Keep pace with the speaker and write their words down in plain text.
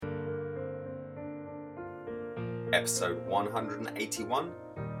episode 181,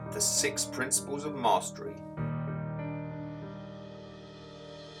 The 6 Principles of Mastery.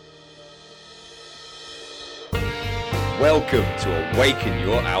 Welcome to Awaken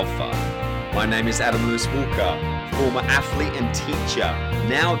Your Alpha. My name is Adam Lewis Walker, former athlete and teacher,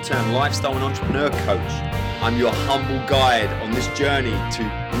 now turned lifestyle and entrepreneur coach. I'm your humble guide on this journey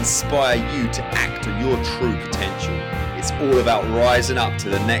to inspire you to act on your true potential. It's all about rising up to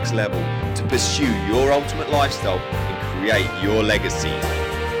the next level to pursue your ultimate lifestyle and create your legacy.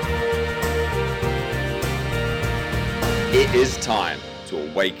 It is time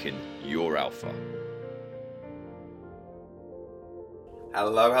to awaken your alpha.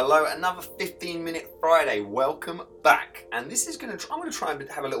 Hello, another 15-minute Friday. Welcome back. And this is I'm going to try and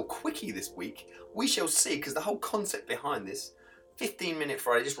have a little quickie this week. We shall see, because the whole concept behind this 15-minute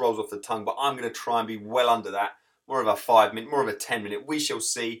Friday just rolls off the tongue, but I'm going to try and be well under that. More of a 5-minute, more of a 10-minute. We shall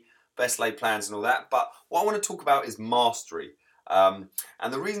see. Best laid plans and all that. But what I want to talk about is mastery. And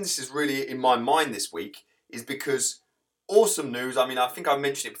the reason this is really in my mind this week is because awesome news. I mean, I think I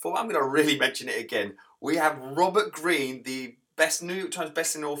mentioned it before, but I'm going to really mention it again. We have Robert Greene, the New York Times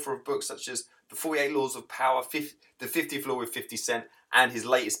best-selling author of books such as The 48 Laws of Power, The 50th Law with 50 Cent, and his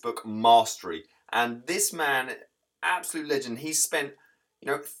latest book, Mastery. And this man, absolute legend, he's spent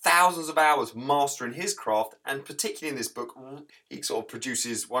thousands of hours mastering his craft, and particularly in this book, he sort of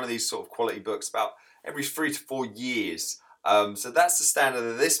produces one of these sort of quality books about every 3 to 4 years. So that's the standard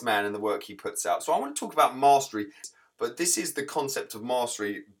of this man and the work he puts out. So I want to talk about mastery, but this is the concept of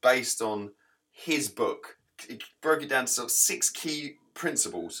mastery based on his book. He broke it down to sort of 6 key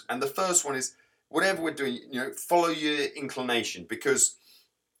principles, and the first one is whatever we're doing, follow your inclination, because,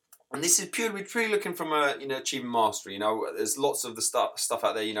 and this is purely looking from a achieving mastery. There's lots of the stuff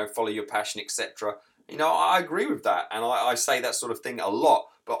out there, follow your passion, etc. I agree with that, and I say that sort of thing a lot.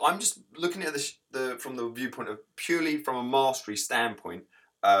 But I'm just looking at this from the viewpoint of purely from a mastery standpoint.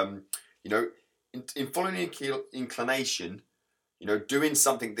 In following your inclination, doing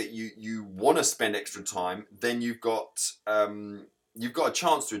something that you want to spend extra time, then you've got a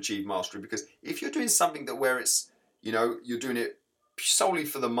chance to achieve mastery. Because if you're doing something where it's, you're doing it solely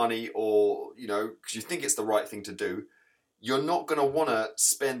for the money, or, because you think it's the right thing to do, you're not going to want to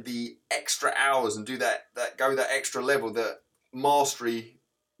spend the extra hours and do that extra level that mastery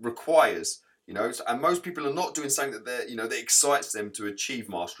requires. And most people are not doing something that that excites them to achieve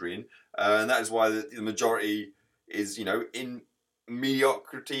mastery in, and that is why the majority is, in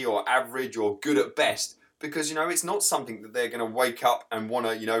mediocrity or average or good at best, because it's not something that they're going to wake up and want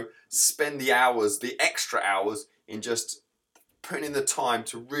to spend the extra hours in just putting in the time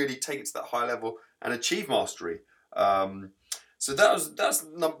to really take it to that high level and achieve mastery. So that's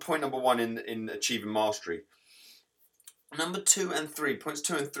point number 1 in achieving mastery. Points 2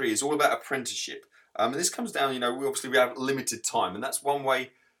 and 3 is all about apprenticeship. And this comes down, we have limited time, and that's one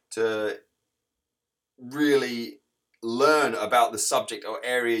way to really learn about the subject or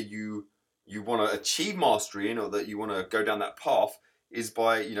area you want to achieve mastery in, or that you want to go down that path, is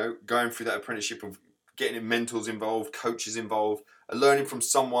by going through that apprenticeship of getting mentors involved, coaches involved, and learning from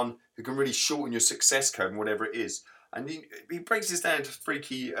someone who can really shorten your success curve and whatever it is. And he breaks this down into 3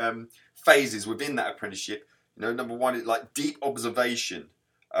 key phases within that apprenticeship. Number 1 is like deep observation,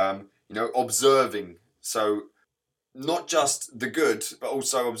 observing. So not just the good, but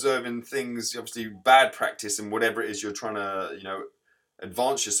also observing things, obviously bad practice and whatever it is you're trying to,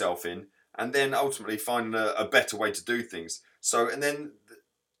 advance yourself in, and then ultimately finding a better way to do things. So, and then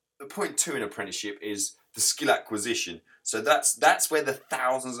the point 2 in apprenticeship is the skill acquisition. So that's where the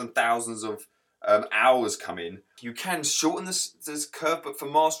thousands and thousands of hours come in. You can shorten this curve, but for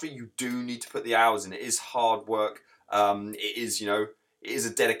mastery, you do need to put the hours in. It is hard work. It is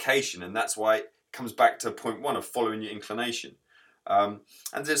a dedication, and that's why it comes back to point 1 of following your inclination. And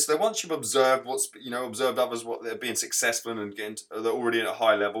so once you've observed observed others, what they're being successful and they're already at a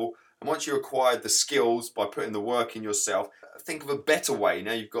high level, and once you acquired the skills by putting the work in yourself, think of a better way.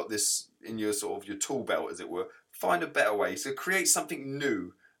 Now you've got this in your sort of your tool belt, as it were. Find a better way. So create something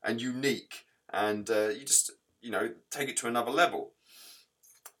new and unique, and you just take it to another level.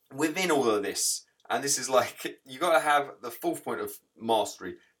 Within all of this, and this is like, you got to have the 4th point of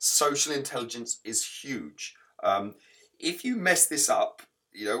mastery. Social intelligence is huge. If you mess this up,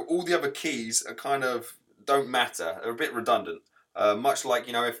 all the other keys are kind of don't matter. They're a bit redundant. Much like,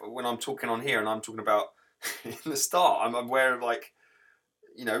 when I'm talking on here and I'm talking about in the start, I'm aware of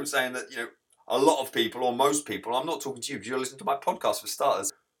saying that, a lot of people, or most people, I'm not talking to you because you're listening to my podcast for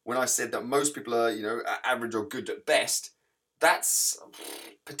starters. When I said that most people are, average or good at best, that's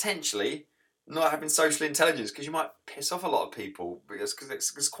potentially not having social intelligence, because you might piss off a lot of people because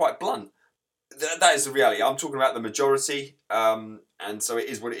it's quite blunt. that is the reality. I'm talking about the majority, and so it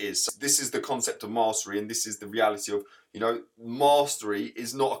is what it is. So this is the concept of mastery, and this is the reality of, mastery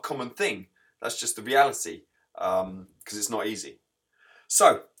is not a common thing. That's just the reality, because it's not easy.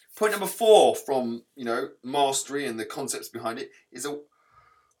 So, point number 4 from, mastery and the concepts behind it is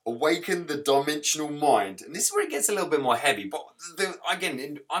awaken the dimensional mind. And this is where it gets a little bit more heavy. But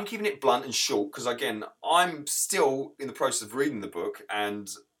again, I'm keeping it blunt and short because, again, I'm still in the process of reading the book and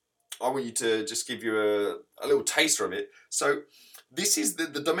I want you to just give you a little taster of it. So this is the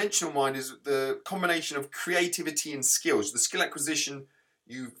dimensional mind is the combination of creativity and skills. The skill acquisition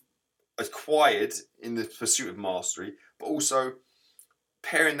you've acquired in the pursuit of mastery, but also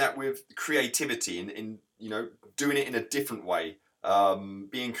pairing that with creativity in doing it in a different way,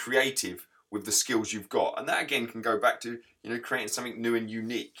 being creative with the skills you've got, and that again can go back to creating something new and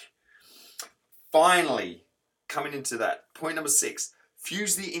unique. Finally, coming into that point number 6,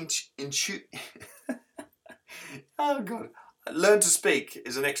 fuse the oh god, learn to speak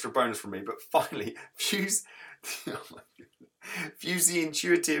is an extra bonus for me, but finally fuse the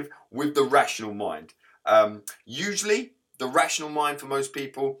intuitive with the rational mind. Usually the rational mind for most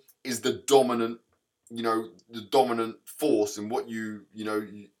people is the dominant, the dominant force in what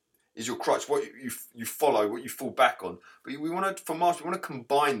is your crutch, what you follow, what you fall back on. But we want to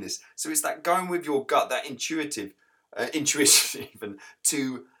combine this. So it's that going with your gut, that intuition even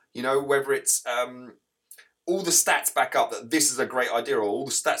to, whether it's all the stats back up that this is a great idea or all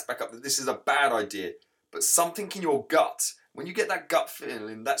the stats back up that this is a bad idea. But something in your gut, when you get that gut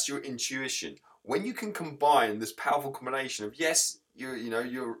feeling, that's your intuition. When you can combine this powerful combination of, yes,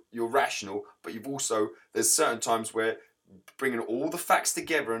 you're rational, but you've also, there's certain times where bringing all the facts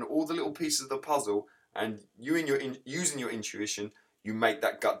together and all the little pieces of the puzzle, and using your intuition, you make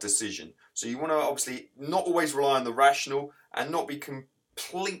that gut decision. So you want to obviously not always rely on the rational and not be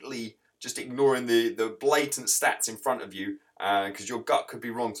completely just ignoring the blatant stats in front of you, because your gut could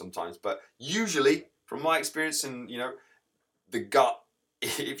be wrong sometimes. But usually, from my experience, and the gut,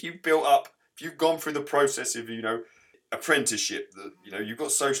 if you've gone through the process of apprenticeship, you've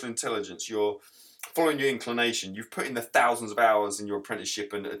got social intelligence, you're following your inclination, you've put in the thousands of hours in your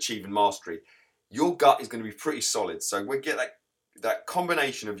apprenticeship and achieving mastery, your gut is going to be pretty solid. So we get that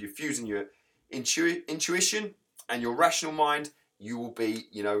combination of you fusing your intuition and your rational mind, you will be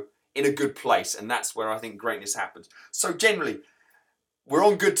in a good place, and that's where I think greatness happens. So generally, we're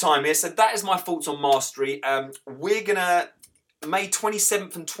on good time here. So that is my thoughts on mastery. We're gonna May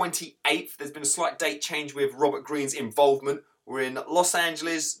 27th and 28th. There's been a slight date change with Robert Greene's involvement. We're in Los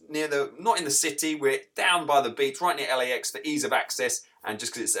Angeles, not in the city. We're down by the beach, right near LAX for ease of access, and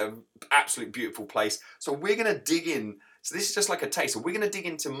just because it's an absolutely beautiful place. So we're gonna dig in. So this is just like a taste. So we're going to dig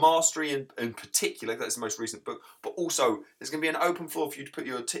into mastery in particular. That's the most recent book. But also, there's going to be an open floor for you to put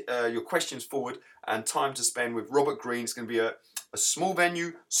your questions forward and time to spend with Robert Greene. It's going to be a small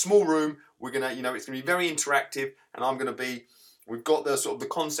venue, small room. We're going to, it's going to be very interactive. And I'm going to be, we've got the sort of the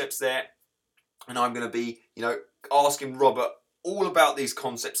concepts there. And I'm going to be, asking Robert all about these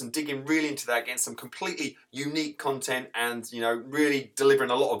concepts and digging really into that, getting some completely unique content and, really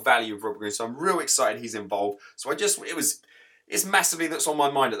delivering a lot of value with Robert Greene. So I'm real excited he's involved. So it's massively that's on my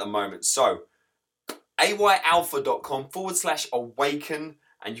mind at the moment. So ayalpha.com/awaken,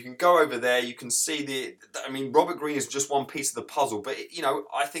 and you can go over there. You can see Robert Greene is just one piece of the puzzle, but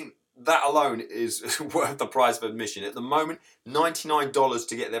I think that alone is worth the price of admission. At the moment, $99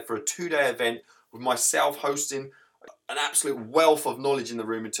 to get there for a 2-day event with myself hosting, an absolute wealth of knowledge in the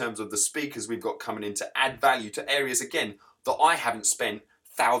room in terms of the speakers we've got coming in to add value to areas, again, that I haven't spent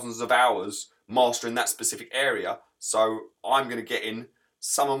thousands of hours mastering that specific area. So I'm going to get in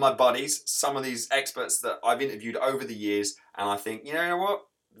some of my buddies, some of these experts that I've interviewed over the years, and I think, you know what,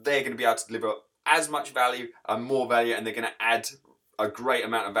 they're going to be able to deliver as much value and more value, and they're going to add a great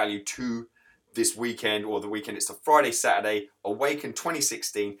amount of value to this weekend, or the weekend. It's a Friday, Saturday, Awaken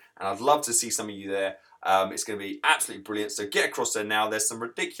 2016, and I'd love to see some of you there. It's going to be absolutely brilliant. So get across there now. There's some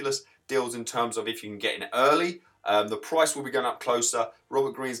ridiculous deals in terms of if you can get in early. The price will be going up closer.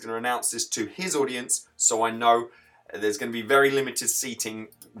 Robert Greene's going to announce this to his audience, so I know there's going to be very limited seating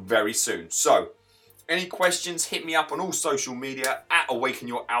very soon. So any questions, hit me up on all social media at Awaken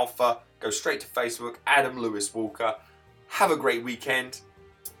Your Alpha. Go straight to Facebook, Adam Lewis Walker. Have a great weekend.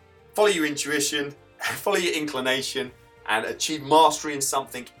 Follow your intuition, follow your inclination, and achieve mastery in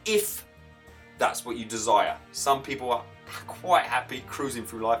something if that's what you desire. Some people are quite happy cruising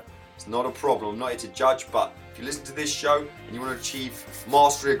through life. It's not a problem. I'm not here to judge, but if you listen to this show and you want to achieve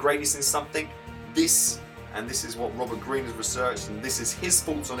mastery or greatness in something, this is what Robert Greene has researched, and this is his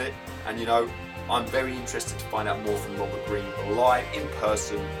thoughts on it. And I'm very interested to find out more from Robert Greene live in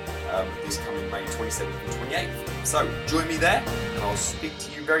person this coming May 27th and 28th. So join me there, and I'll speak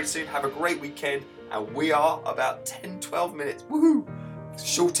to you very soon. Have a great weekend, and we are about 10-12 minutes. Woohoo!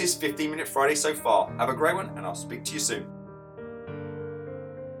 Shortest 15-minute Friday so far. Have a great one, and I'll speak to you soon.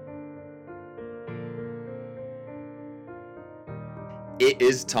 It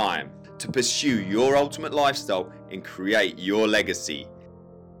is time to pursue your ultimate lifestyle and create your legacy.